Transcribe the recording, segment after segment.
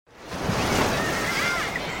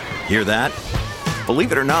Hear that?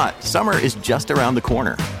 Believe it or not, summer is just around the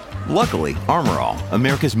corner. Luckily, Armor All,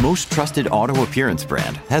 America's most trusted auto appearance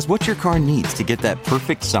brand, has what your car needs to get that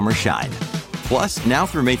perfect summer shine. Plus, now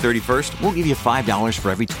through May 31st, we'll give you $5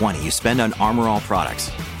 for every $20 you spend on Armor All products.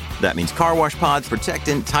 That means car wash pods,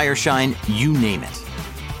 protectant, tire shine, you name it.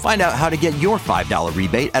 Find out how to get your $5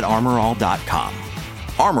 rebate at armorall.com.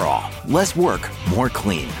 Armor All, less work, more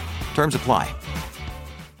clean. Terms apply.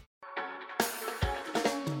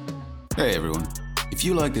 Hey everyone. If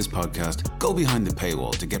you like this podcast, go behind the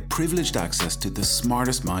paywall to get privileged access to the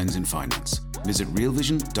smartest minds in finance. Visit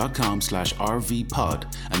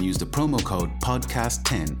realvision.com/rvpod and use the promo code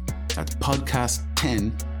podcast10. That's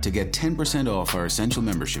podcast10 to get 10% off our essential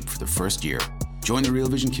membership for the first year. Join the Real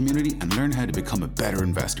Vision community and learn how to become a better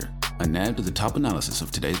investor. And now to the top analysis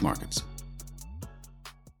of today's markets.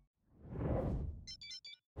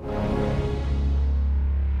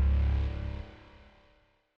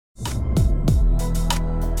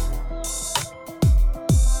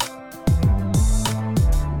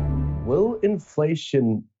 Will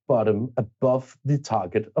inflation bottom above the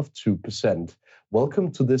target of 2%?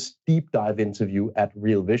 Welcome to this deep dive interview at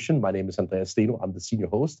Real Vision. My name is Andreas Steno. I'm the senior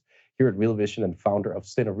host here at Real Vision and founder of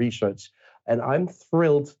Steno Research. And I'm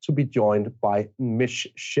thrilled to be joined by Mish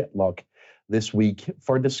Shedlock this week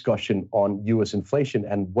for a discussion on US inflation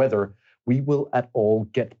and whether we will at all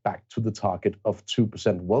get back to the target of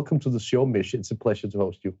 2%. Welcome to the show, Mish. It's a pleasure to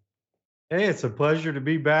host you. Hey, it's a pleasure to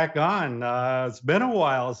be back on. It's been a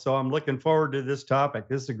while, so I'm looking forward to this topic.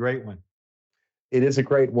 This is a great one. It is a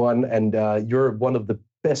great one, and you're one of the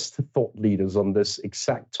best thought leaders on this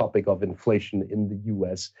exact topic of inflation in the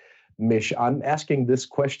US. Mish, I'm asking this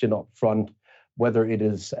question up front, whether it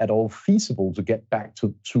is at all feasible to get back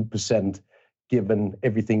to 2%, given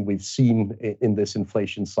everything we've seen in this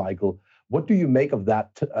inflation cycle. What do you make of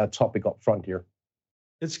that topic up front here?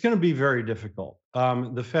 It's going to be very difficult.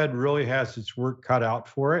 The Fed really has its work cut out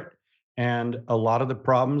for it. And a lot of the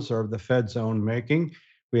problems are of the Fed's own making.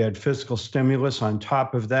 We had fiscal stimulus on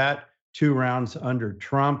top of that, 2 rounds under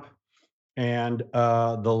Trump. And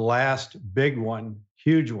the last big one,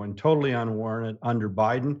 huge one, totally unwarranted under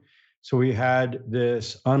Biden. So we had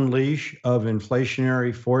this unleash of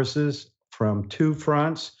inflationary forces from 2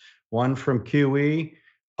 fronts, one from QE,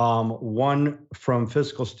 one from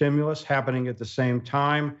fiscal stimulus happening at the same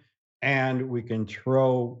time, and we can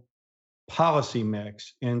throw policy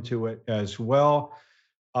mix into it as well.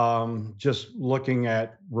 Just looking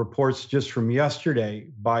at reports just from yesterday,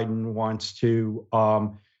 Biden wants to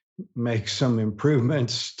make some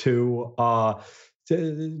improvements to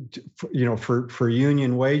for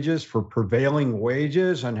union wages, for prevailing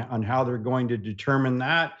wages, on how they're going to determine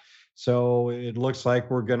that. So it looks like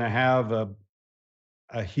we're going to have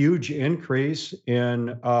a huge increase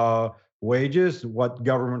in wages, what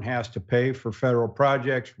government has to pay for federal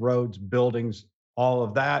projects, roads, buildings, all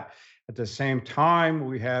of that. At the same time,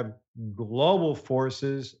 we have global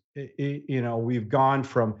forces. We've gone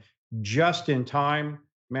from just-in-time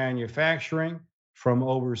manufacturing from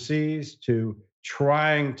overseas to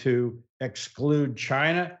trying to exclude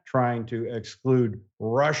China, trying to exclude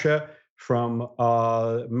Russia from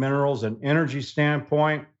minerals and energy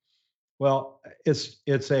standpoint. Well,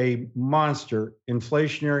 it's a monster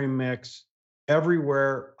inflationary mix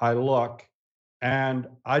everywhere I look. And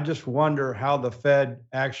I just wonder how the Fed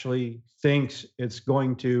actually thinks it's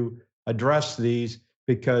going to address these,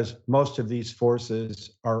 because most of these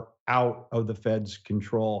forces are out of the Fed's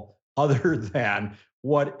control, other than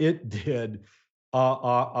what it did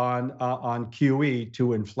on QE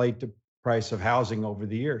to inflate the price of housing over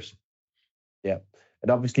the years. Yeah. And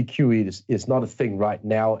obviously QE is not a thing right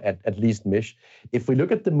now, at least, Mish. If we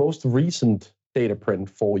look at the most recent data print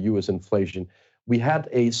for US inflation, we had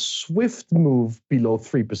a swift move below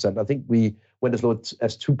 3%. I think we went as low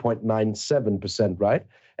as 2.97%, right?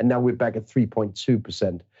 And now we're back at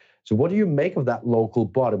 3.2%. So what do you make of that local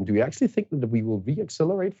bottom? Do you actually think that we will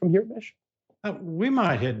reaccelerate from here, Mish? We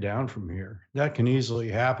might head down from here. That can easily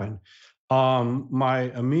happen. My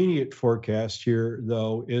immediate forecast here,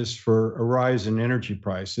 though, is for a rise in energy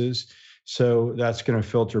prices. So that's going to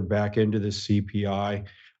filter back into the CPI.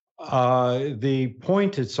 The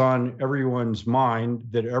point that's on everyone's mind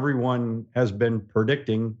that everyone has been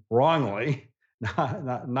predicting wrongly,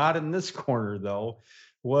 not in this corner, though,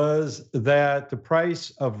 was that the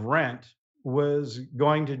price of rent was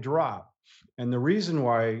going to drop. And the reason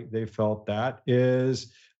why they felt that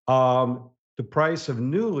is the price of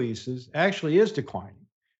new leases actually is declining.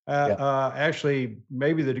 Actually,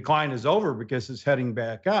 maybe the decline is over because it's heading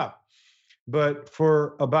back up. But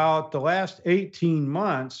for about the last 18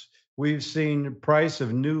 months, we've seen the price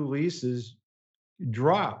of new leases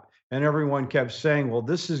drop. And everyone kept saying, well,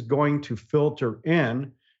 this is going to filter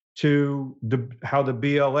in to how the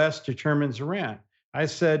BLS determines rent. I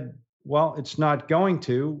said, well, it's not going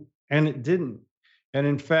to, and it didn't. And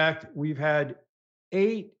in fact, we've had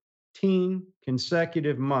 18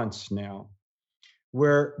 consecutive months now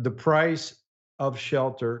where the price of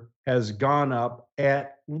shelter has gone up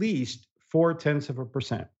at least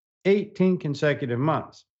 0.4%. 18 consecutive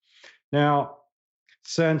months. Now,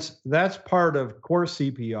 since that's part of core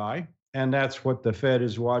CPI, and that's what the Fed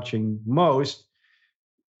is watching most,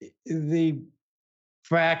 the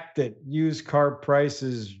fact that used car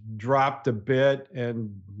prices dropped a bit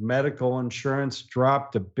and medical insurance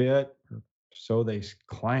dropped a bit, so they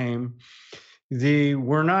claim,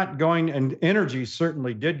 we're not going, and energy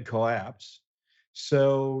certainly did collapse.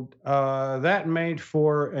 So that made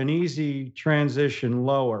for an easy transition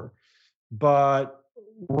lower. But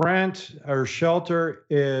rent or shelter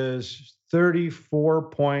is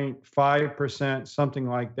 34.5%, something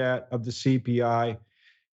like that, of the CPI.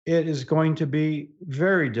 It is going to be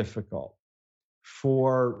very difficult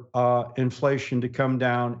for inflation to come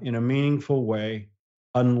down in a meaningful way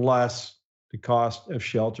unless the cost of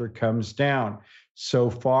shelter comes down. So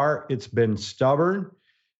far, it's been stubborn.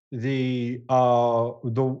 The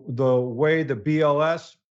way the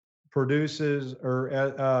BLS produces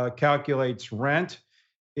or calculates rent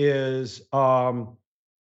is a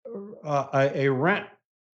rent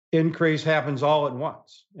increase happens all at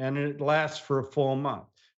once, and it lasts for a full month.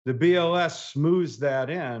 The BLS smooths that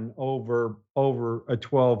in over a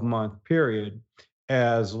 12-month period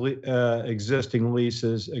as existing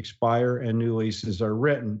leases expire and new leases are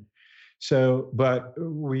written. So, but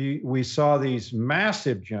we saw these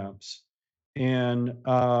massive jumps in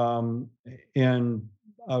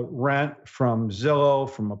rent from Zillow,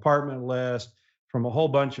 from Apartment List, from a whole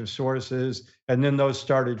bunch of sources, and then those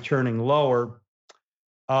started turning lower.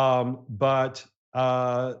 But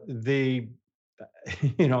the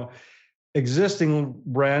existing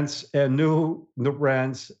rents and new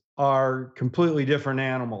rents are completely different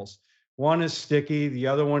animals. One is sticky, the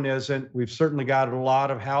other one isn't. We've certainly got a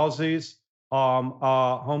lot of houses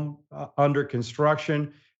under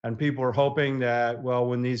construction, and people are hoping that, well,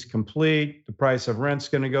 when these complete, the price of rent's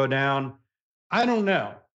going to go down. I don't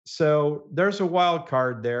know. So there's a wild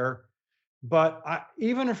card there. But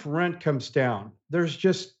even if rent comes down, there's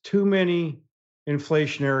just too many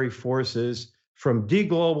inflationary forces from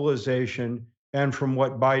deglobalization and from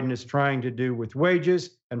what Biden is trying to do with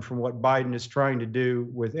wages and from what Biden is trying to do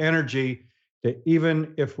with energy, that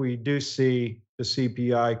even if we do see the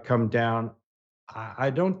CPI come down, I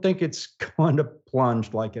don't think it's going to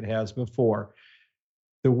plunge like it has before.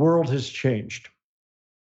 The world has changed.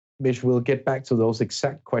 Mish, we'll get back to those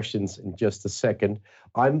exact questions in just a second.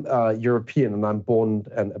 I'm European, and I'm born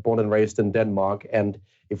and raised in Denmark. And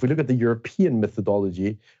if we look at the European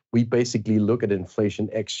methodology, we basically look at inflation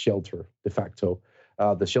ex shelter de facto.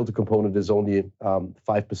 The shelter component is only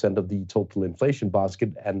 5% of the total inflation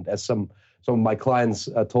basket. And as some of my clients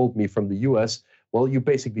told me from the US, well, you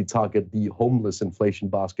basically target the homeless inflation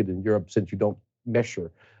basket in Europe since you don't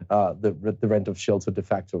measure the rent of shelter de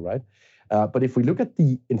facto, right? But if we look at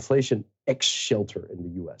the inflation ex shelter in the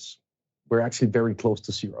US, we're actually very close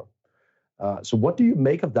to zero. So what do you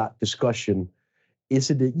make of that discussion? Is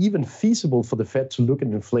it even feasible for the Fed to look at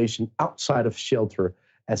inflation outside of shelter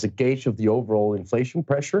as a gauge of the overall inflation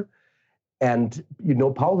pressure? And,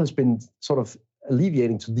 Powell has been sort of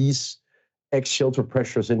alleviating to these ex-shelter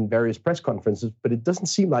pressures in various press conferences, but it doesn't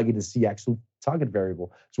seem like it is the actual target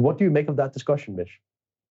variable. So what do you make of that discussion, Mish?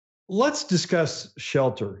 Let's discuss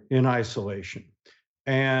shelter in isolation.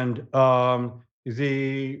 And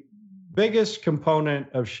the biggest component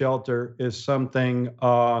of shelter is something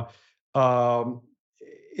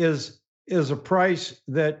is a price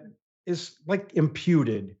that is like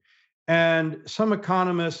imputed. And some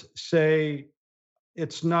economists say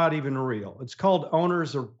it's not even real. It's called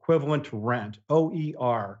owner's equivalent rent,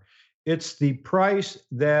 OER. It's the price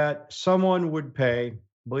that someone would pay,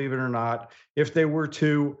 believe it or not, if they were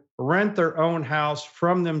to rent their own house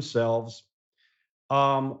from themselves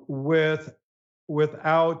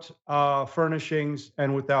without furnishings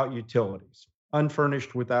and without utilities,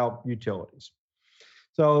 unfurnished without utilities.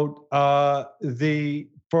 So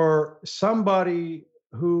for somebody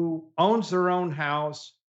who owns their own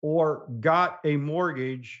house or got a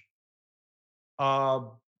mortgage,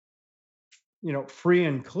 free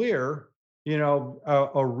and clear,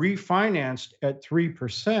 refinanced at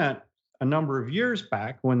 3% a number of years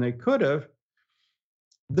back when they could have,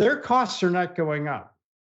 their costs are not going up.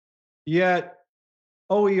 Yet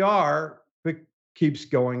OER keeps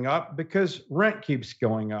going up because rent keeps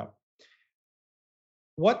going up.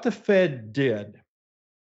 what the Fed did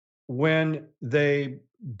when they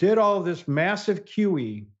did all this massive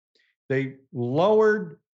QE, they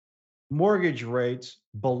lowered mortgage rates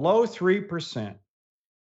below 3%.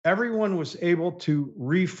 Everyone was able to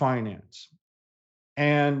refinance,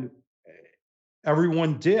 and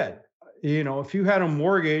everyone did. If you had a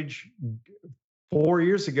mortgage 4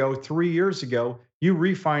 years ago, 3 years ago, you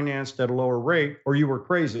refinanced at a lower rate or you were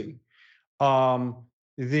crazy.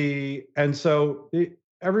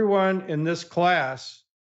 Everyone in this class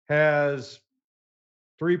has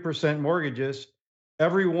 3% mortgages.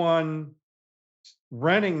 Everyone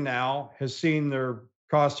renting now has seen their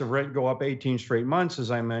cost of rent go up 18 straight months,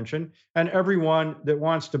 as I mentioned. And everyone that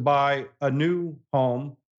wants to buy a new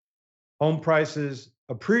home prices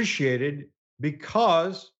appreciated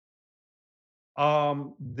because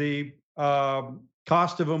the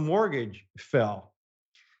cost of a mortgage fell.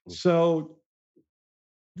 So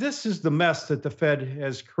this is the mess that the Fed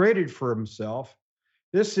has created for himself.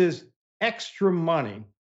 This is extra money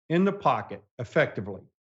in the pocket, effectively,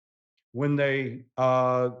 when they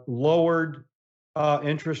lowered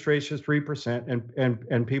interest rates to 3%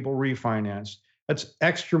 and people refinanced. That's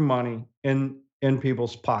extra money in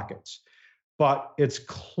people's pockets. But it's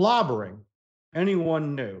clobbering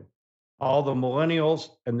anyone new. All the millennials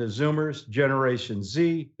and the Zoomers, Generation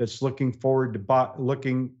Z, that's looking forward to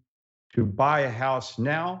buy a house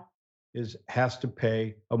now has to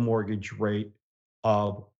pay a mortgage rate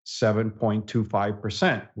of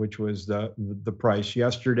 7.25%, which was the price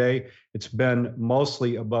yesterday. It's been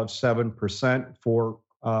mostly above 7% for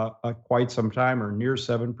quite some time, or near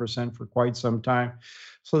 7% for quite some time.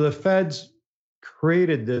 So the Fed's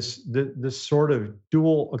created this sort of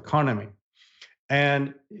dual economy.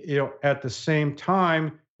 And, at the same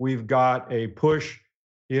time, we've got a push,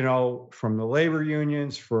 from the labor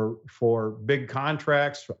unions for big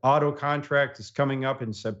contracts. Auto contract is coming up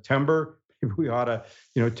in September. We ought to,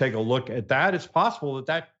 take a look at that. It's possible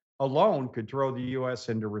that alone could throw the U.S.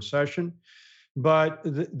 into recession. But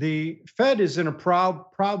the Fed is in a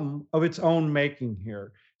problem of its own making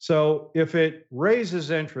here. So if it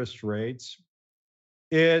raises interest rates,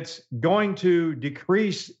 it's going to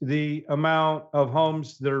decrease the amount of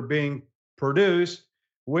homes that are being produced,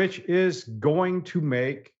 which is going to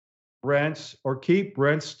make rents or keep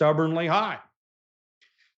rents stubbornly high.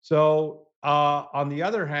 So on the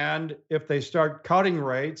other hand, if they start cutting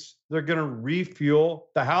rates, they're going to refuel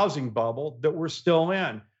the housing bubble that we're still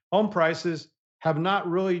in. Home prices have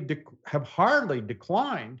hardly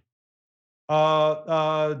declined,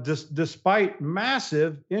 despite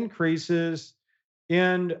massive increases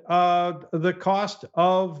in the cost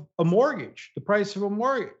of a mortgage, the price of a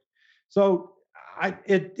mortgage. So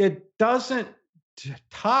it doesn't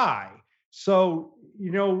tie. So,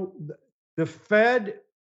 the Fed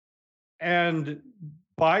and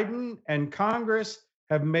Biden and Congress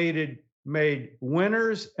have made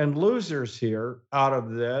winners and losers here out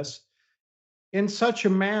of this in such a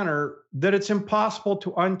manner that it's impossible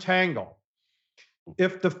to untangle.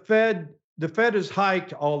 If the Fed is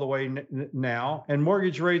hiked all the way now, and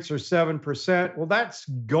mortgage rates are 7%. Well, that's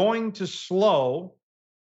going to slow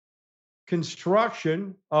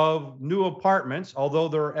construction of new apartments, although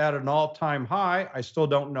they're at an all-time high. I still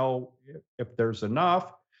don't know if there's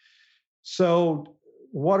enough. So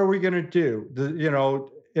what are we going to do?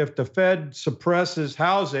 If the Fed suppresses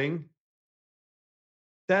housing,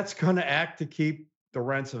 that's going to act to keep the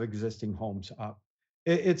rents of existing homes up.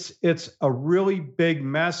 It's a really big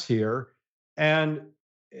mess here. And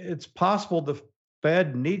it's possible the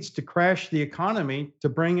Fed needs to crash the economy to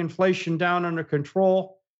bring inflation down under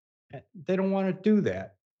control. They don't want to do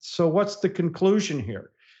that. So what's the conclusion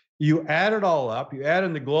here? You add it all up, you add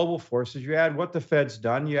in the global forces, you add what the Fed's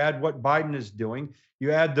done, you add what Biden is doing,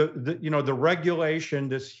 you add the regulation,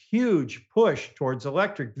 this huge push towards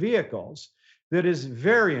electric vehicles that is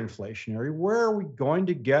very inflationary. Where are we going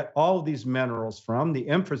to get all of these minerals from, the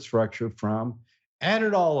infrastructure from? Add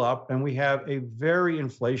it all up, and we have a very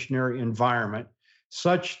inflationary environment,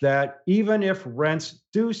 such that even if rents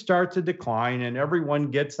do start to decline and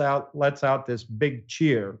everyone lets out this big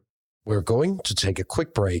cheer. We're going to take a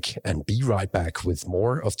quick break and be right back with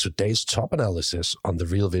more of today's top analysis on the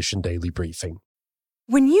Real Vision Daily Briefing.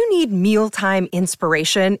 When you need mealtime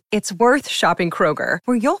inspiration, it's worth shopping Kroger,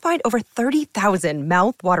 where you'll find over 30,000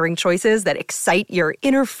 mouth-watering choices that excite your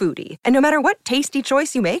inner foodie. And no matter what tasty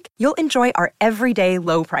choice you make, you'll enjoy our everyday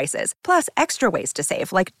low prices, plus extra ways to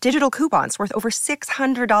save, like digital coupons worth over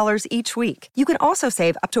 $600 each week. You can also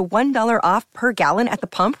save up to $1 off per gallon at the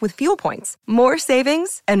pump with fuel points. More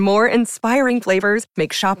savings and more inspiring flavors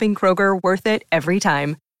make shopping Kroger worth it every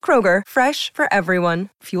time. Kroger, fresh for everyone.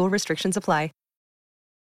 Fuel restrictions apply.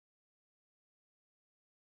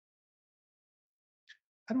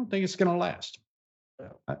 I don't think it's going to last.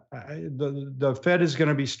 The Fed is going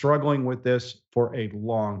to be struggling with this for a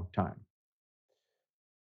long time.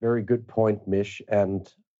 Very good point, Mish. And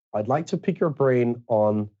I'd like to pick your brain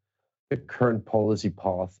on the current policy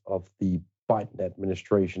path of the Biden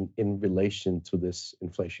administration in relation to this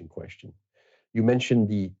inflation question. You mentioned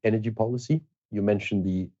the energy policy. You mentioned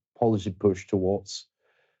the policy push towards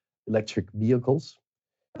electric vehicles.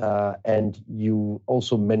 And you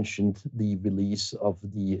also mentioned the release of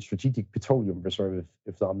the Strategic Petroleum Reserve,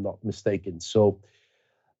 if I'm not mistaken. So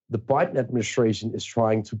the Biden administration is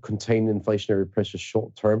trying to contain inflationary pressures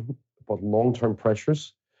short term, but long-term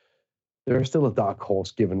pressures, they're still a dark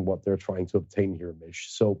horse given what they're trying to obtain here, Mish.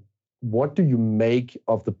 So what do you make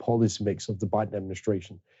of the policy mix of the Biden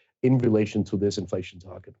administration in relation to this inflation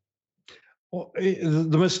target? Well,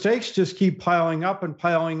 the mistakes just keep piling up and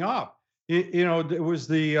piling up. It was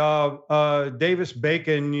the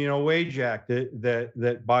Davis-Bacon, wage act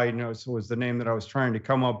that Biden was the name that I was trying to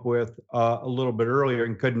come up with a little bit earlier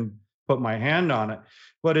and couldn't put my hand on it.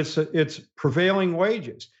 But it's prevailing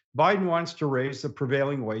wages. Biden wants to raise the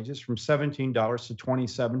prevailing wages from $17 to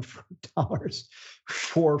 $27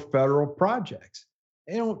 for federal projects.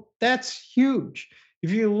 That's huge.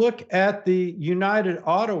 If you look at the United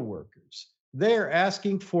Auto Workers, they're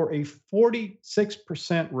asking for a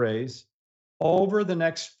 46% raise over the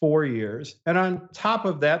next 4 years. And on top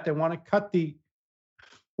of that, they want to cut the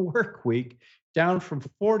work week down from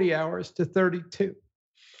 40 hours to 32.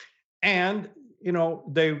 And,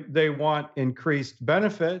 they want increased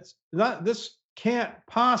benefits. This can't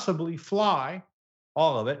possibly fly,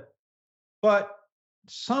 all of it, but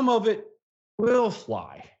some of it will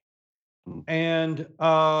fly. And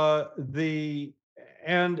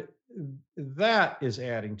that is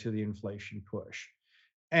adding to the inflation push.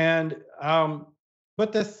 And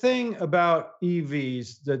but the thing about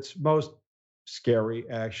EVs that's most scary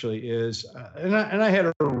actually is, and I had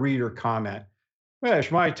a reader comment, "Gosh,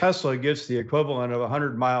 my Tesla gets the equivalent of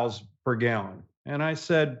 100 miles per gallon." And I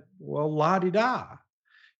said, well, la-di-da.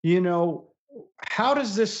 How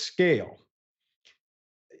does this scale?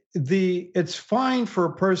 It's fine for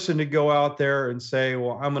a person to go out there and say,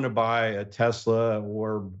 well, I'm going to buy a Tesla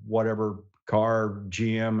or whatever car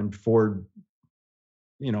GM and Ford,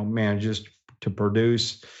 manages to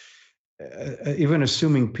produce, even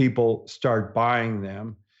assuming people start buying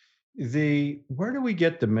them. Where do we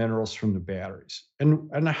get the minerals from the batteries?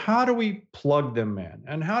 And how do we plug them in?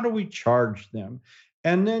 And how do we charge them?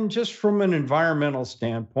 And then just from an environmental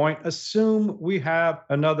standpoint, assume we have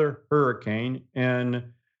another hurricane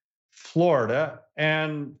in Florida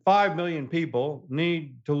and 5 million people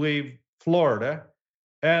need to leave Florida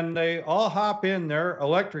and they all hop in their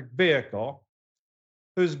electric vehicle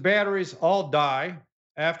whose batteries all die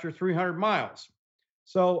after 300 miles.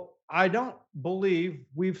 So I don't believe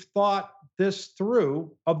we've thought this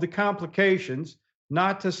through of the complications,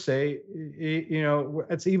 not to say,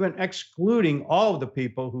 it's even excluding all of the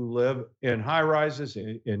people who live in high rises,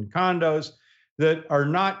 in condos that are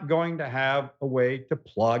not going to have a way to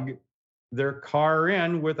plug their car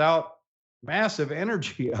in without massive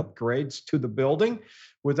energy upgrades to the building,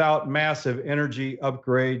 without massive energy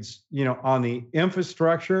upgrades, on the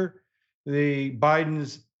infrastructure. The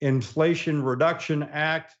Biden's Inflation Reduction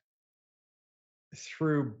Act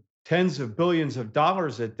threw tens of billions of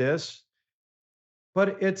dollars at this,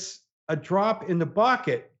 but it's a drop in the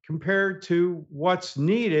bucket compared to what's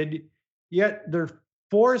needed, yet they're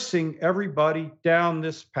forcing everybody down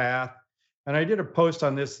this path. And I did a post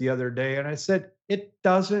on this the other day, and I said, it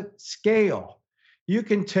doesn't scale. You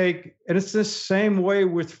can take, and it's the same way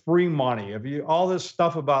with free money. All this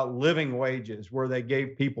stuff about living wages, where they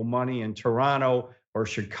gave people money in Toronto or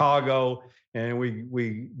Chicago, and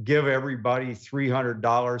we give everybody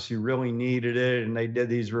 $300 who really needed it, and they did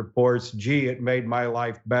these reports. Gee, it made my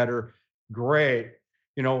life better. Great.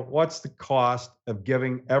 What's the cost of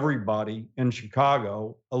giving everybody in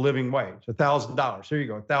Chicago a living wage? $1,000. Here you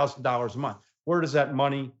go, $1,000 a month. Where does that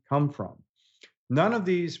money come from? None of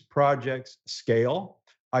these projects scale.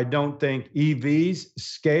 I don't think EVs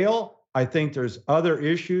scale. I think there's other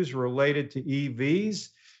issues related to EVs.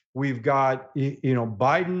 We've got,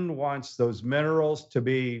 Biden wants those minerals to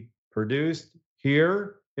be produced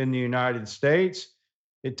here in the United States.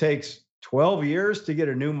 It takes 12 years to get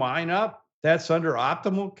a new mine up. That's under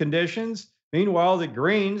optimal conditions. Meanwhile, the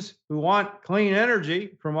Greens, who want clean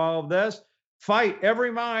energy from all of this, fight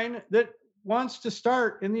every mine that wants to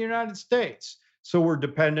start in the United States. So we're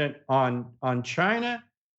dependent on China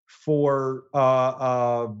for,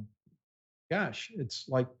 it's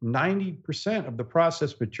like 90% of the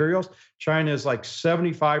processed materials. China is like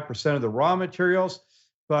 75% of the raw materials.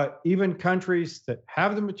 But even countries that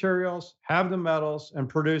have the materials, have the metals, and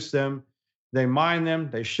produce them, they mine them,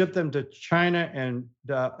 they ship them to China and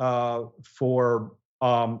for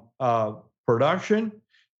production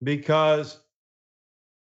because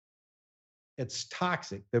it's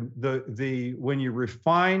toxic. When you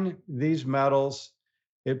refine these metals,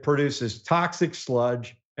 it produces toxic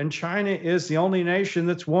sludge, and China is the only nation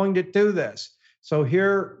that's willing to do this. So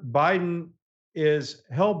here, Biden is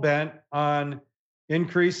hell-bent on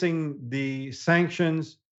increasing the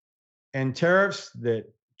sanctions and tariffs that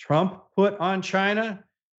Trump put on China.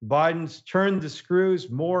 Biden's turned the screws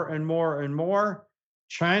more and more and more.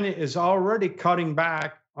 China is already cutting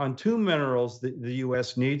back on two minerals that the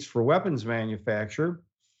U.S. needs for weapons manufacture.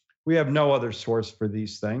 We have no other source for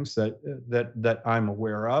these things that I'm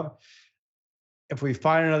aware of. If we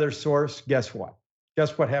find another source, guess what?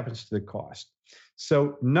 Guess what happens to the cost?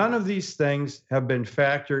 So none of these things have been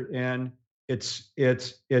factored in. It's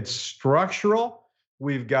structural.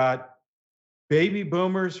 We've got baby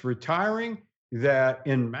boomers retiring that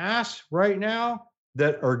en masse right now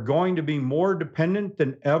that are going to be more dependent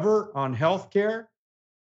than ever on healthcare,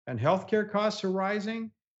 and healthcare costs are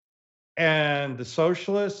rising. And the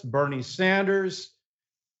socialists, Bernie Sanders,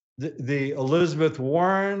 the Elizabeth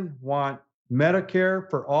Warren want Medicare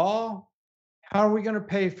for all. How are we going to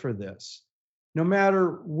pay for this? No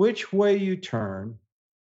matter which way you turn,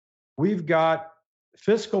 we've got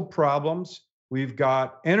fiscal problems, we've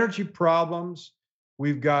got energy problems,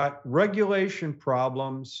 we've got regulation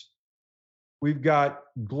problems, we've got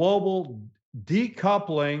global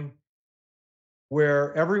decoupling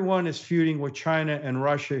where everyone is feuding with China and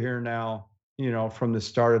Russia here now, from the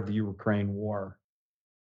start of the Ukraine war.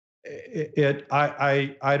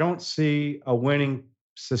 I don't see a winning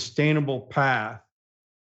sustainable path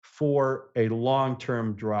for a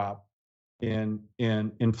long-term drop in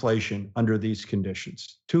inflation under these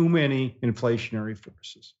conditions. Too many inflationary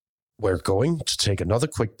forces. We're going to take another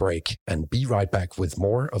quick break and be right back with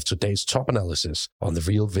more of today's top analysis on the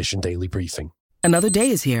Real Vision Daily Briefing. Another day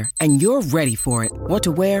is here, and you're ready for it. What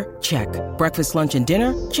to wear? Check. Breakfast, lunch, and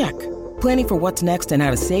dinner? Check. Planning for what's next and how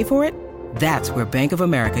to save for it? That's where Bank of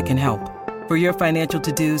America can help. For your financial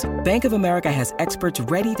to-dos, Bank of America has experts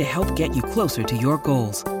ready to help get you closer to your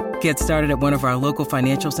goals. Get started at one of our local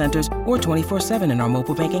financial centers or 24/7 in our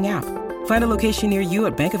mobile banking app. Find a location near you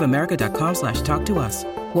at bankofamerica.com/talktous.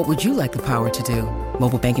 What would you like the power to do?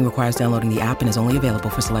 Mobile banking requires downloading the app and is only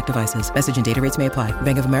available for select devices. Message and data rates may apply.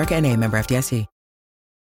 Bank of America N.A., member FDIC.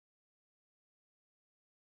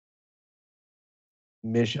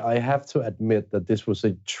 Mish, I have to admit that this was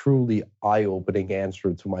a truly eye-opening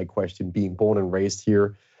answer to my question, being born and raised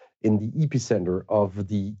here in the epicenter of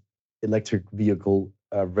the electric vehicle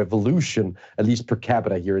revolution, at least per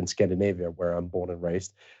capita here in Scandinavia, where I'm born and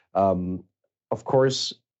raised. Of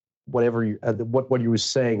course, what you were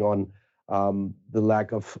saying on the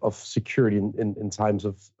lack of security in times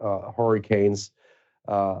of hurricanes,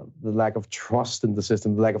 the lack of trust in the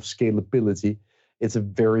system, the lack of scalability, it's a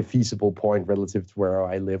very feasible point relative to where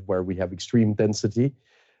I live, where we have extreme density.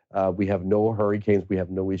 We have no hurricanes. We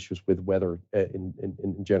have no issues with weather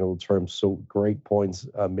in general terms. So great points,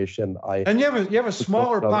 Mish. And you have a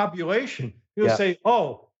smaller population. You'll say,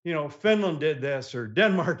 Finland did this or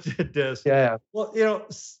Denmark did this. Yeah. Well,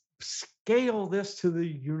 scale this to the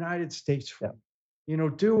United States. Yeah.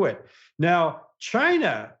 Do it. Now,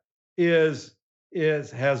 China has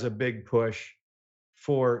a big push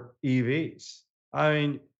for EVs. I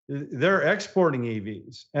mean, they're exporting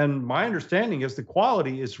EVs. And my understanding is the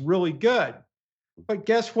quality is really good. But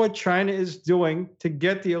guess what China is doing to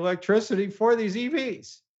get the electricity for these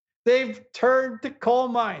EVs? They've turned to coal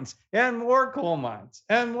mines and more coal mines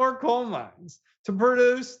and more coal mines to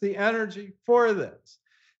produce the energy for this.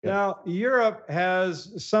 Yeah. Now, Europe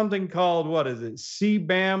has something called,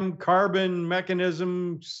 CBAM, carbon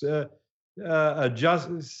mechanisms,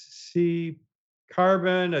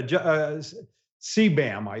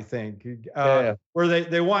 CBAM, I think, where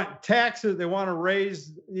they want taxes. They want to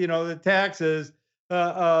raise, the taxes.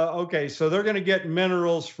 Okay, so they're going to get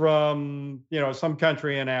minerals from, some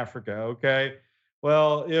country in Africa. Okay,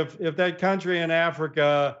 well, if that country in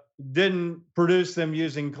Africa didn't produce them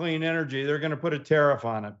using clean energy, they're going to put a tariff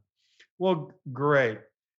on it. Well, great,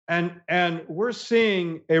 and we're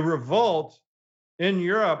seeing a revolt in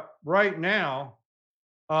Europe right now.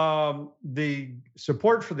 The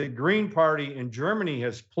support for the Green Party in Germany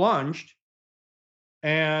has plunged,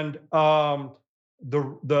 and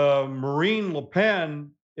the Marine Le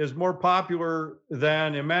Pen is more popular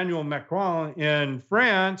than Emmanuel Macron in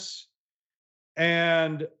France,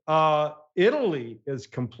 and Italy is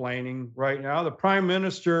complaining right now. The Prime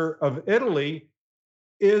Minister of Italy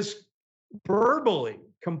is verbally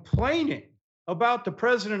complaining about the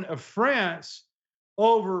president of France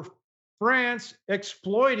over France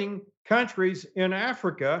exploiting countries in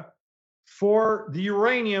Africa for the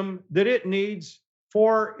uranium that it needs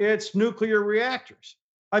for its nuclear reactors.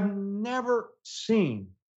 I've never seen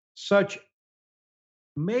such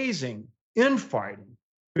amazing infighting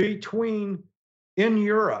in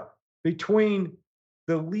Europe between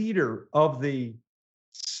the leader of the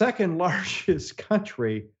second largest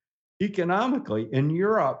country economically in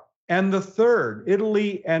Europe and the third.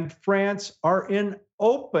 Italy and France are in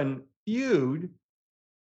open feud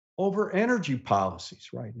over energy policies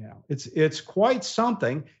right now. It's quite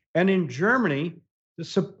something. And in Germany,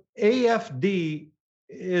 the AfD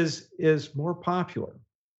is more popular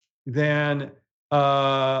than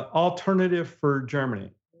Alternative for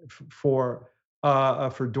Germany, for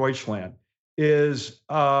Deutschland, is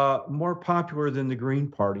more popular than the Green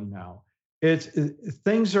Party now.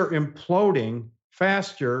 Things are imploding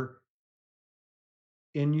faster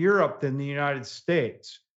in Europe than the United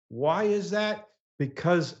States. Why is that?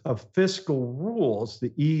 Because of fiscal rules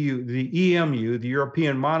the EU, the EMU, the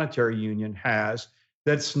European Monetary Union has,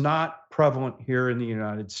 that's not prevalent here in the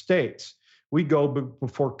United States. We go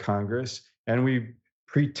before Congress and we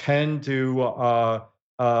pretend to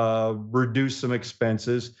reduce some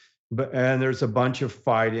expenses, and there's a bunch of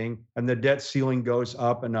fighting, and the debt ceiling goes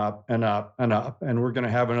up and up and up and up, and we're going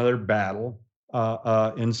to have another battle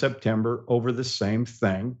in September over the same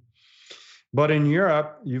thing. But in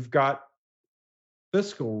Europe, you've got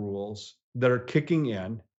fiscal rules that are kicking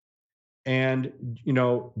in, and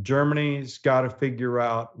Germany's got to figure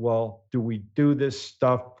out, well, do we do this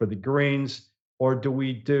stuff for the Greens or do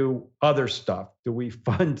we do other stuff? Do we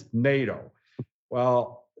fund NATO?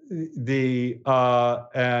 Well,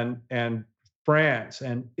 and France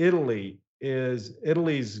and Italy's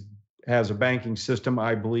has a banking system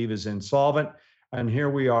I believe is insolvent, and here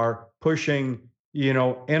we are pushing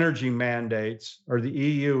energy mandates, or the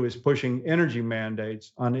EU is pushing energy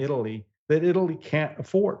mandates on Italy that Italy can't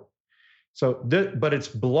afford. So, but it's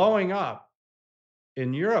blowing up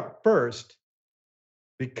in Europe first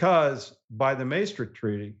because by the Maastricht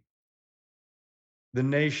Treaty, the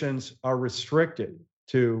nations are restricted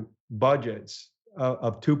to budgets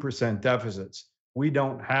of 2% deficits. We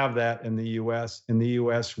don't have that in the U.S. In the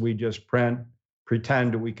U.S., we just pretend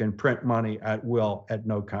we can print money at will at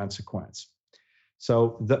no consequence.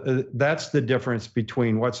 So that's the difference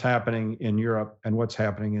between what's happening in Europe and what's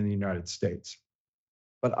happening in the United States.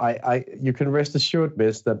 But you can rest assured,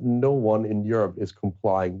 Miss, that no one in Europe is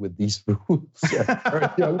complying with these rules.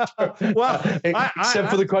 Well,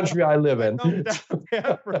 except for the country I live in. No doubt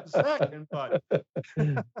that for a second, but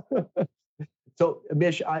so,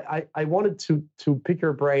 Mish, I wanted to pick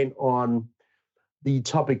your brain on the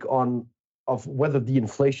topic of whether the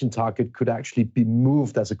inflation target could actually be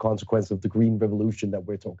moved as a consequence of the green revolution that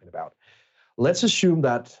we're talking about. Let's assume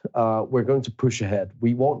that we're going to push ahead.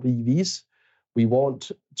 We want EVs. We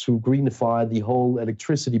want to greenify the whole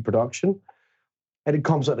electricity production, and it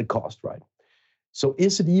comes at a cost, right? So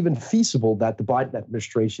is it even feasible that the Biden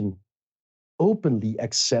administration openly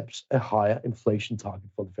accepts a higher inflation target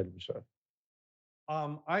for the Federal Reserve?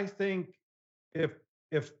 I think if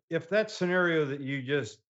that scenario that you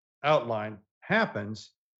just outlined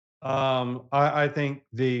happens, I think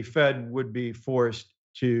the Fed would be forced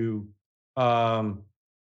to go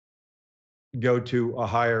to a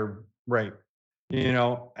higher rate.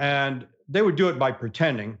 And they would do it by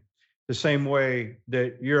pretending, the same way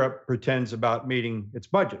that Europe pretends about meeting its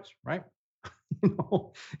budgets, right?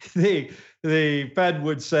 The Fed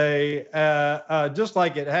would say, just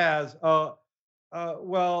like it has,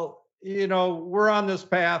 well, we're on this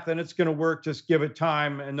path and it's going to work. Just give it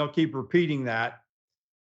time, and they'll keep repeating that,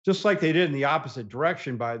 just like they did in the opposite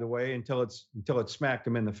direction, by the way, until it smacked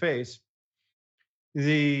them in the face.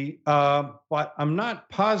 But I'm not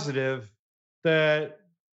positive that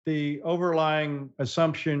the overlying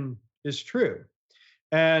assumption is true.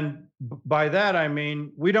 And by that, I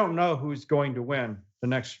mean, we don't know who's going to win the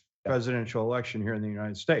next presidential election here in the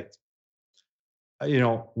United States.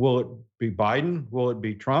 Will it be Biden? Will it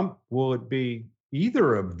be Trump? Will it be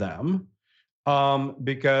either of them?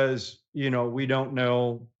 Because, we don't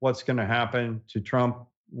know what's going to happen to Trump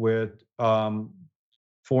with 4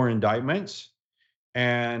 indictments.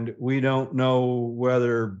 And we don't know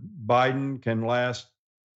whether Biden can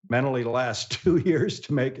mentally last 2 years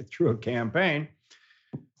to make it through a campaign.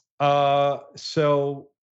 So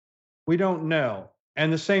we don't know.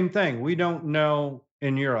 And the same thing, we don't know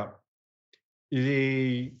in Europe.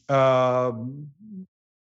 The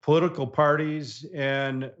political parties,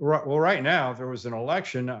 and right now, if there was an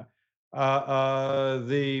election,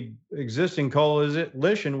 the existing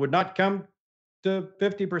coalition would not come to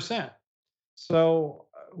 50%. So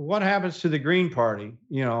what happens to the Green Party?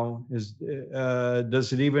 Does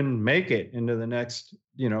it even make it into the next,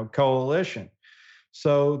 coalition?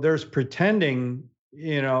 So there's pretending,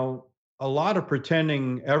 a lot of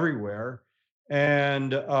pretending everywhere.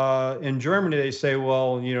 And in Germany, they say,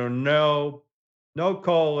 well, no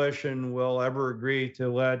coalition will ever agree to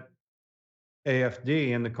let AfD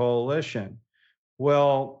in the coalition.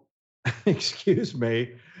 Well, excuse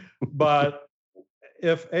me, but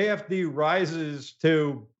if AfD rises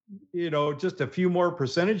to, just a few more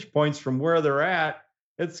percentage points from where they're at,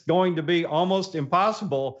 it's going to be almost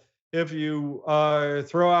impossible if you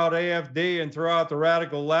throw out AfD and throw out the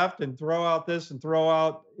radical left and throw out this and throw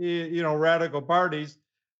out, radical parties.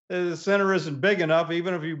 The center isn't big enough,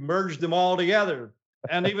 even if you merge them all together.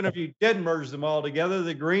 And even if you did merge them all together,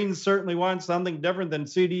 the Greens certainly want something different than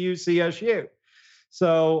CDU, CSU.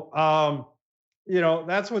 So,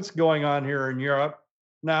 that's what's going on here in Europe.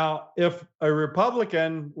 Now, if a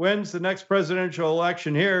Republican wins the next presidential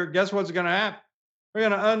election here, guess what's going to happen? We're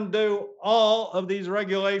going to undo all of these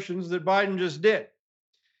regulations that Biden just did.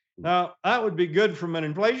 Now, that would be good from an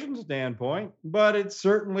inflation standpoint, but it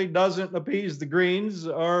certainly doesn't appease the Greens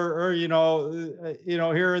or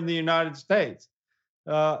here in the United States.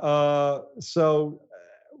 So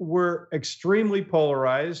we're extremely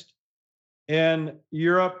polarized in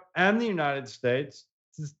Europe and the United States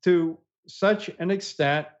to such an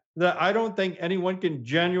extent that I don't think anyone can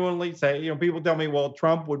genuinely say, people tell me, well,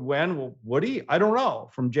 Trump would win. Well, would he? I don't know.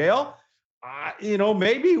 From jail?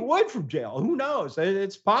 Maybe he would from jail. Who knows?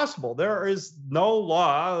 It's possible. There is no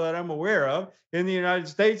law that I'm aware of in the United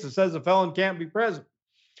States that says a felon can't be president.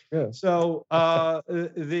 Yeah. So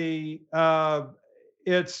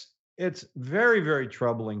it's very, very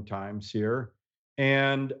troubling times here.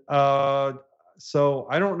 And so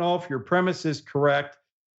I don't know if your premise is correct,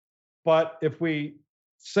 but if we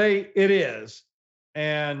say it is,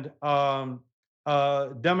 and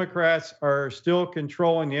Democrats are still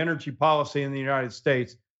controlling the energy policy in the United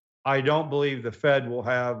States, I don't believe the Fed will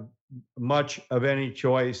have much of any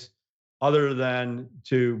choice other than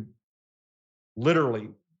to literally,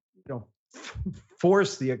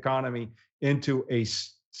 force the economy into a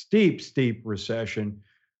steep recession,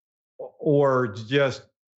 or just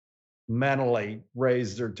mentally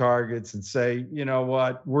raise their targets and say, you know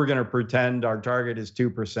what, we're going to pretend our target is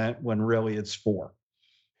 2% when really it's 4%.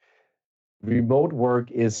 Remote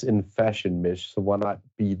work is in fashion, Mish, so why not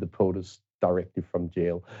be the POTUS directly from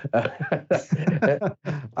jail?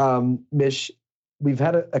 Mish, we've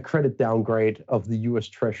had a credit downgrade of the U.S.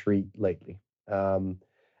 Treasury lately, and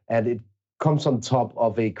it comes on top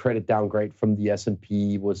of a credit downgrade from the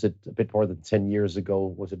S&P. Was it a bit more than 10 years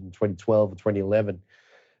ago? Was it in 2012 or 2011?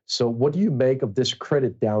 So what do you make of this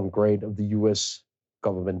credit downgrade of the U.S.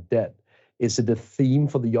 government debt? Is it a theme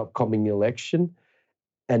for the upcoming election?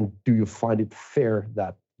 And do you find it fair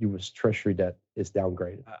that U.S. Treasury debt is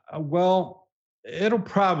downgraded? Well, it'll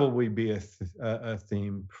probably be a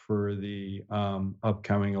theme for the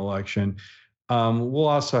upcoming election. We'll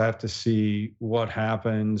also have to see what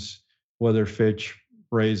happens, whether Fitch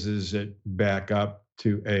raises it back up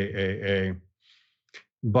to AAA.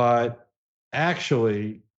 But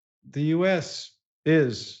actually, the U.S.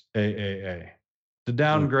 is AAA. The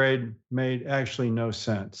downgrade made actually no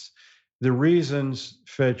sense. The reasons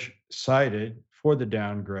Fitch cited for the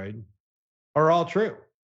downgrade are all true.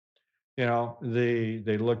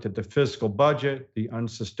 They looked at the fiscal budget, the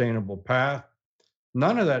unsustainable path.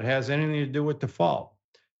 None of that has anything to do with default.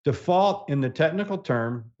 Default in the technical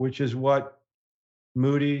term, which is what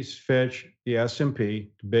Moody's, Fitch, the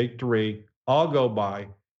S&P, the big three, all go by,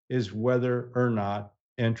 is whether or not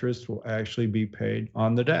interest will actually be paid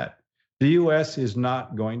on the debt. The U.S. is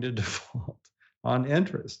not going to default on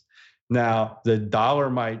interest. Now, the dollar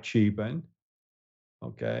might cheapen,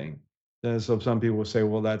 okay? So some people will say,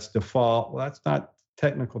 well, that's default. Well, that's not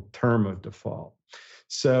technical term of default.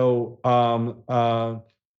 So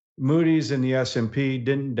Moody's and the S&P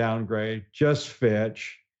didn't downgrade, just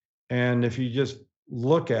Fitch. And if you just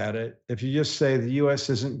look at it, if you just say the U.S.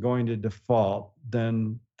 isn't going to default,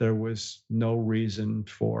 then there was no reason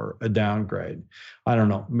for a downgrade. I don't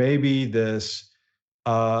know, maybe this,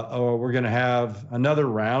 or we're going to have another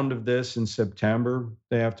round of this in September.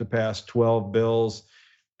 They have to pass 12 bills,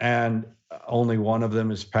 and only one of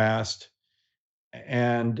them is passed.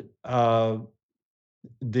 And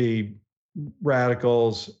the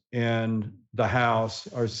radicals in the House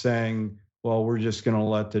are saying, well, we're just going to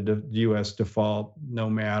let the U.S. default no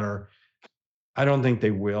matter. I don't think they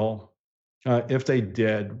will. If they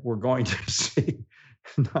did, we're going to see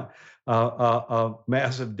massive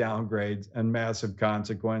downgrades and massive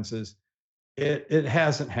consequences. It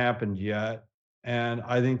hasn't happened yet. And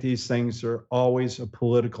I think these things are always a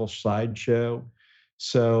political sideshow.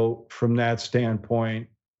 So from that standpoint,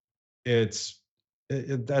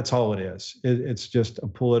 that's all it is. It's just a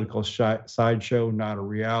political sideshow, not a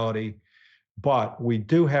reality. But we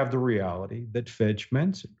do have the reality that Fitch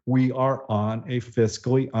mentioned. We are on a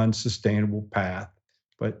fiscally unsustainable path,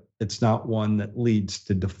 but it's not one that leads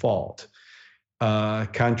to default.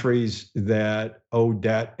 Countries that owe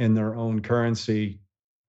debt in their own currency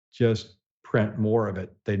just print more of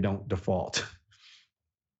it. They don't default.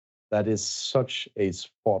 That is such a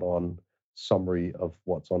spot-on summary of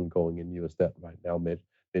what's ongoing in U.S. debt right now,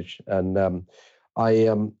 Mitch. And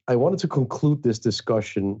I wanted to conclude this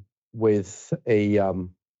discussion with a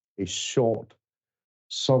short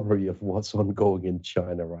summary of what's ongoing in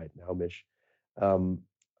China right now, Mish.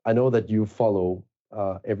 I know that you follow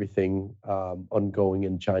everything ongoing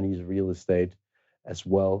in Chinese real estate as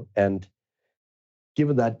well, and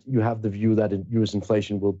given that you have the view that U.S.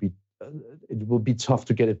 inflation will be it will be tough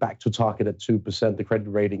to get it back to target at 2%. The credit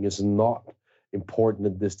rating is not important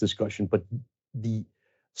in this discussion, but the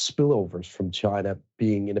spillovers from China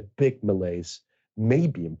being in a big malaise may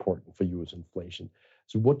be important for U.S. inflation.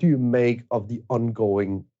 So what do you make of the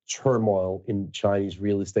ongoing turmoil in Chinese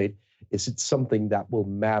real estate? Is it something that will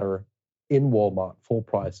matter in Walmart full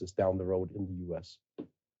prices down the road in the U.S.?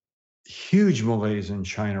 Huge malaise in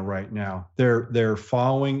China right now. They're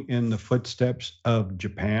following in the footsteps of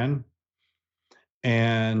Japan.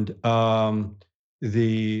 And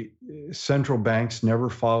the central banks never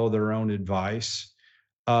follow their own advice.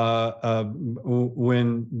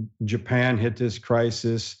 When Japan hit this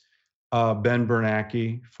crisis, Ben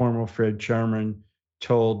Bernanke, former Fed chairman,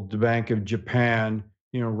 told the Bank of Japan,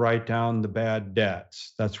 write down the bad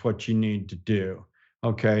debts. That's what you need to do.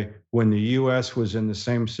 Okay. When the U.S. was in the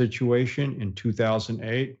same situation in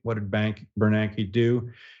 2008, what did Bank Bernanke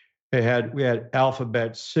do? We had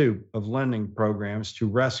alphabet soup of lending programs to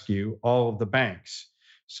rescue all of the banks.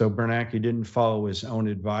 So Bernanke didn't follow his own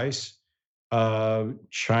advice.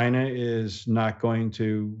 China is not going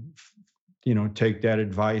to, take that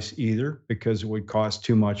advice either, because it would cause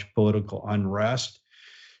too much political unrest.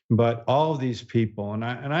 But all of these people, and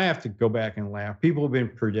I have to go back and laugh. People have been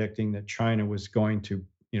predicting that China was going to,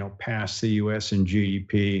 pass the U.S. in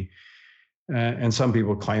GDP. And some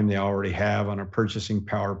people claim they already have on a purchasing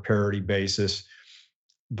power parity basis.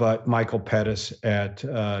 But Michael Pettis at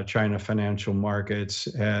China Financial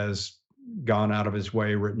Markets has gone out of his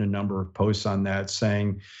way, written a number of posts on that,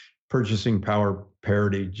 saying purchasing power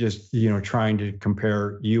parity, just, trying to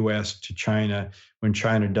compare U.S. to China when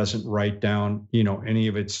China doesn't write down, any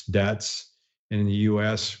of its debts. In the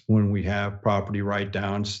U.S., when we have property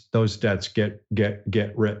write-downs, those debts get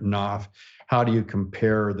written off. How do you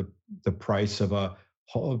compare the price of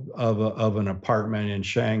an apartment in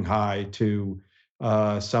Shanghai to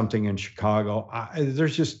something in Chicago?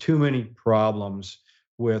 There's just too many problems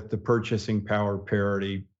with the purchasing power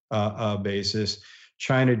parity basis.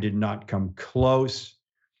 China did not come close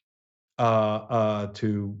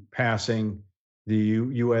to passing the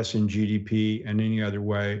U.S. in GDP in any other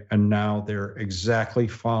way, and now they're exactly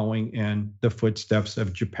following in the footsteps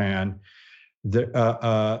of Japan,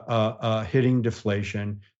 hitting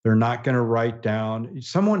deflation. They're not going to write down.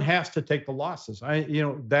 Someone has to take the losses.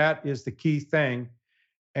 That is the key thing,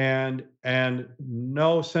 and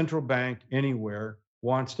no central bank anywhere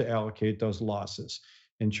wants to allocate those losses.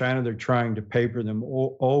 In China, they're trying to paper them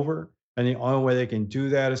over, and the only way they can do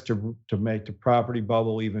that is to make the property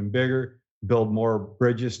bubble even bigger, build more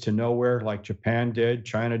bridges to nowhere like Japan did.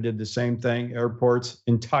 China did the same thing. Airports,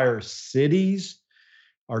 entire cities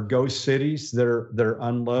are ghost cities that are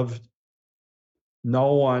unloved.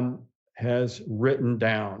 No one has written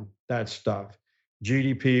down that stuff.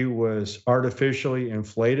 GDP was artificially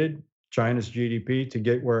inflated, China's GDP, to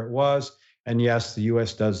get where it was. And yes, the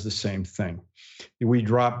US does the same thing. We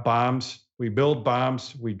drop bombs, we build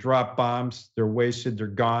bombs, we drop bombs, they're wasted, they're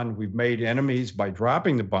gone. We've made enemies by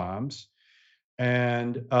dropping the bombs.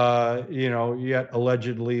 And, yet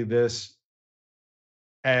allegedly this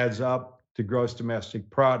adds up to gross domestic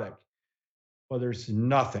product. Well, there's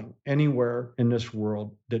nothing anywhere in this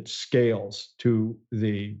world that scales to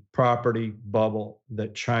the property bubble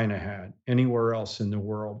that China had anywhere else in the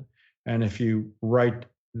world. And if you write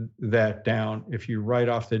that down, if you write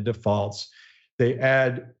off the defaults, they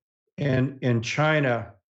add, and in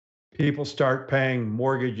China, people start paying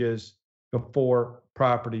mortgages before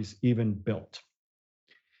property's even built.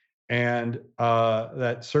 And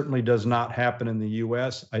that certainly does not happen in the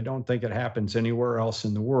US. I don't think it happens anywhere else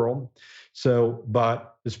in the world. So,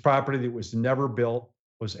 but this property that was never built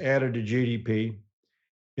was added to GDP.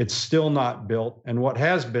 It's still not built. And what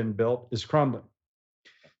has been built is crumbling.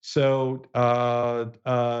 So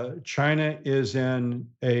China is in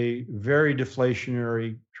a very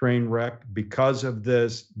deflationary train wreck because of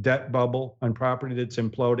this debt bubble on property that's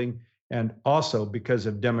imploding. And also because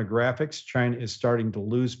of demographics, China is starting to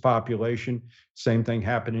lose population. Same thing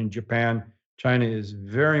happened in Japan. China is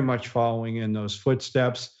very much following in those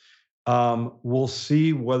footsteps. We'll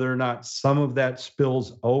see whether or not some of that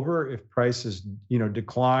spills over if prices,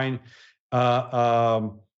 decline.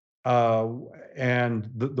 And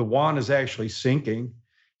the yuan is actually sinking.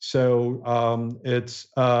 So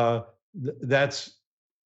that's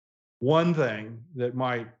one thing that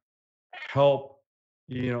might help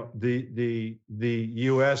the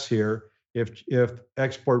U.S. here. If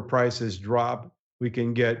export prices drop, we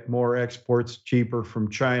can get more exports cheaper from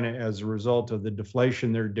China as a result of the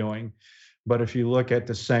deflation they're doing. But if you look at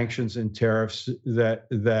the sanctions and tariffs that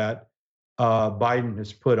Biden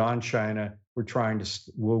has put on China, we're going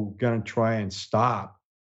to try and stop,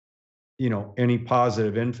 any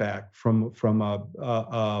positive impact from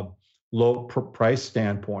a low price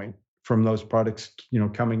standpoint from those products,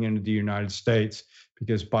 coming into the United States,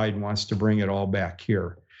 because Biden wants to bring it all back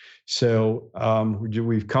here. So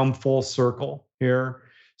we've come full circle here.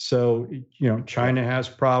 So, China has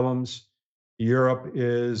problems. Europe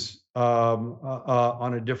is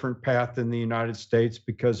on a different path than the United States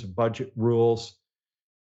because of budget rules.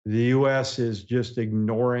 The US is just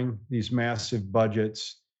ignoring these massive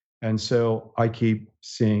budgets. And so I keep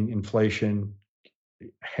seeing inflation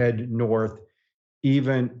head north,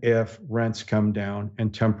 even if rents come down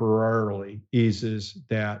and temporarily eases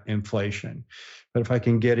that inflation. But if I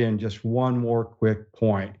can get in just one more quick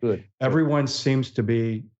point. Good. Everyone seems to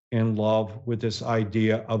be in love with this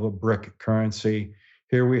idea of a BRIC currency.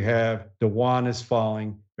 Here we have the yuan is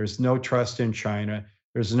falling. There's no trust in China.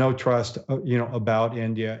 There's no trust, about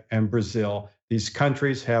India and Brazil. These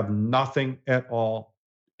countries have nothing at all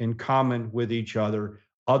in common with each other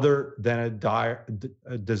than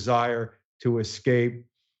a desire to escape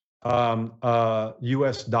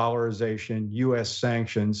U.S. dollarization, U.S.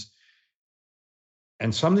 sanctions.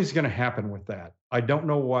 And something's going to happen with that. I don't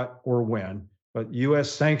know what or when, but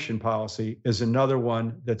U.S. sanction policy is another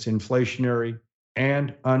one that's inflationary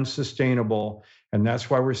and unsustainable. And that's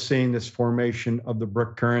why we're seeing this formation of the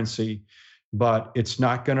BRIC currency. But it's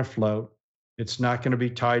not going to float. It's not going to be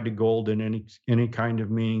tied to gold in any kind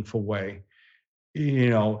of meaningful way.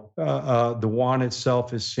 The yuan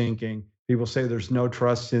itself is sinking. People say there's no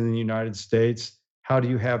trust in the United States. How do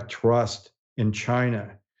you have trust in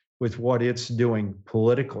China with what it's doing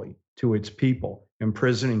politically to its people,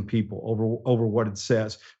 imprisoning people over what it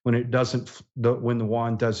says when when the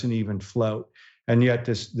yuan doesn't even float? And yet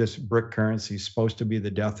this BRIC currency is supposed to be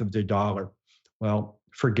the death of the dollar. Well,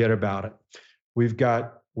 forget about it. We've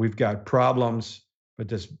got problems,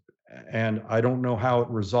 and I don't know how it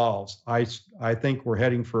resolves. I think we're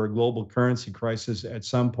heading for a global currency crisis at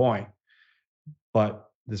some point, but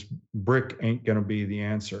this BRIC ain't going to be the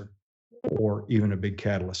answer or even a big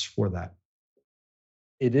catalyst for that.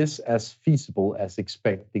 It is as feasible as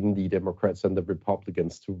expecting the Democrats and the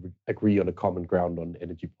Republicans to agree on a common ground on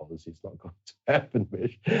energy policy. It's not going to happen,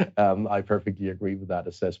 Mish. I perfectly agree with that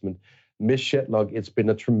assessment. Mish Shedlock, it's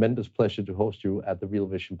been a tremendous pleasure to host you at the Real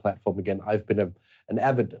Vision platform again. I've been an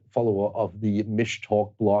avid follower of the Mish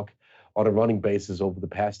Talk blog on a running basis over the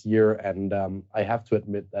past year, and I have to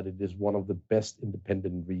admit that it is one of the best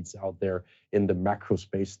independent reads out there in the macro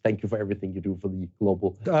space. Thank you for everything you do for the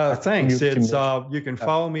global. Thanks. It's you can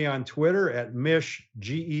follow me on Twitter at Mish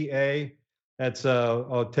GEA. That's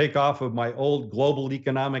a takeoff of my old global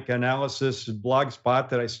economic analysis blog spot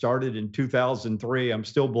that I started in 2003. I'm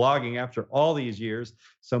still blogging after all these years.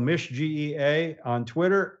 So Mish GEA on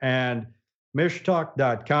Twitter and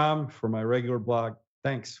mishtalk.com for my regular blog.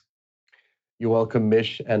 Thanks. You're welcome,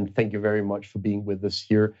 Mish, and thank you very much for being with us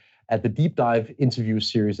here at the Deep Dive interview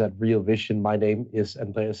series at Real Vision. My name is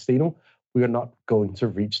Andreas Steno. We are not going to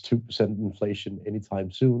reach 2% inflation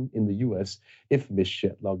anytime soon in the US if Mish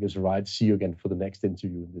Shedlock is right. See you again for the next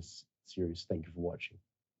interview in this series. Thank you for watching.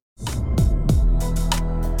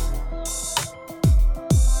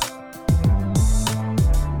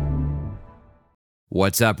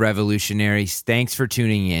 What's up, revolutionaries? Thanks for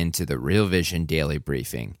tuning in to the Real Vision Daily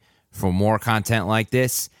Briefing. For more content like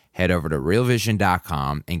this, head over to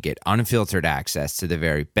realvision.com and get unfiltered access to the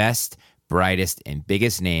very best, brightest, and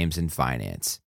biggest names in finance.